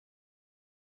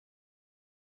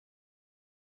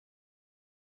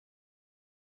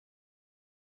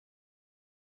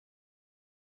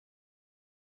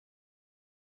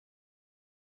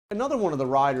Another one of the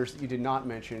riders that you did not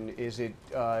mention is it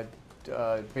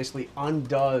basically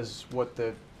undoes what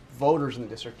the voters in the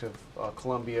District of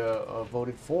Columbia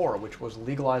voted for, which was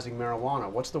legalizing marijuana.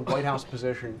 What's the White House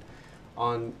position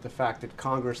on the fact that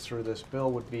Congress, through this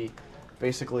bill, would be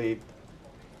basically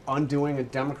undoing a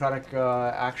democratic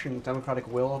action, democratic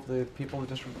will of the people of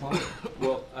the District of Columbia?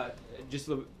 Well,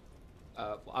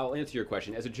 I'll answer your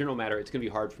question. As a general matter, it's going to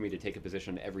be hard for me to take a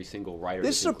position on every single rider.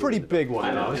 This is a pretty big one.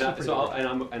 I know,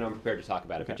 and I'm prepared to talk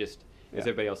about it, but just as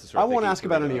everybody else is sort I of won't ask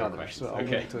about any any others. So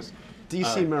okay.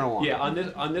 DC marijuana. Yeah,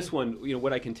 on this one,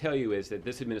 what I can tell you is that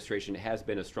this administration has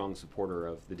been a strong supporter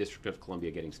of the District of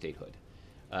Columbia getting statehood,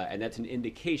 and that's an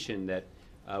indication that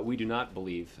we do not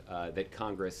believe that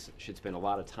Congress should spend a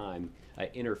lot of time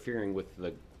interfering with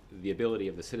the ability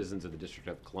of the citizens of the District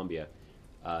of Columbia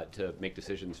to make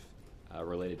decisions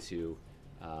related to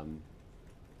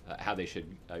how they should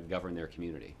govern their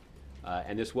community.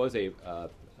 And this was a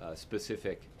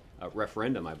specific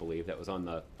referendum, I believe, that was on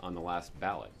the last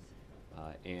ballot.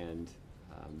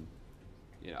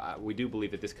 We do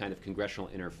believe that this kind of congressional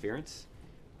interference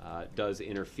does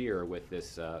interfere with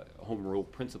this home rule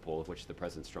principle of which the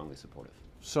president's strongly supportive.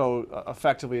 So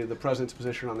effectively, the president's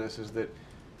position on this is that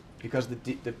because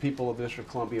the people of the District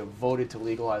of Columbia voted to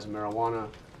legalize marijuana,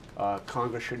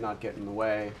 Congress should not get in the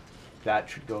way. That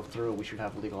should go through. We should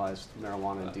have legalized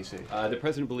marijuana in D.C. The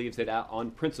president believes that, on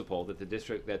principle, that the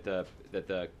district, that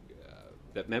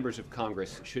members of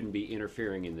Congress shouldn't be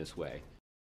interfering in this way.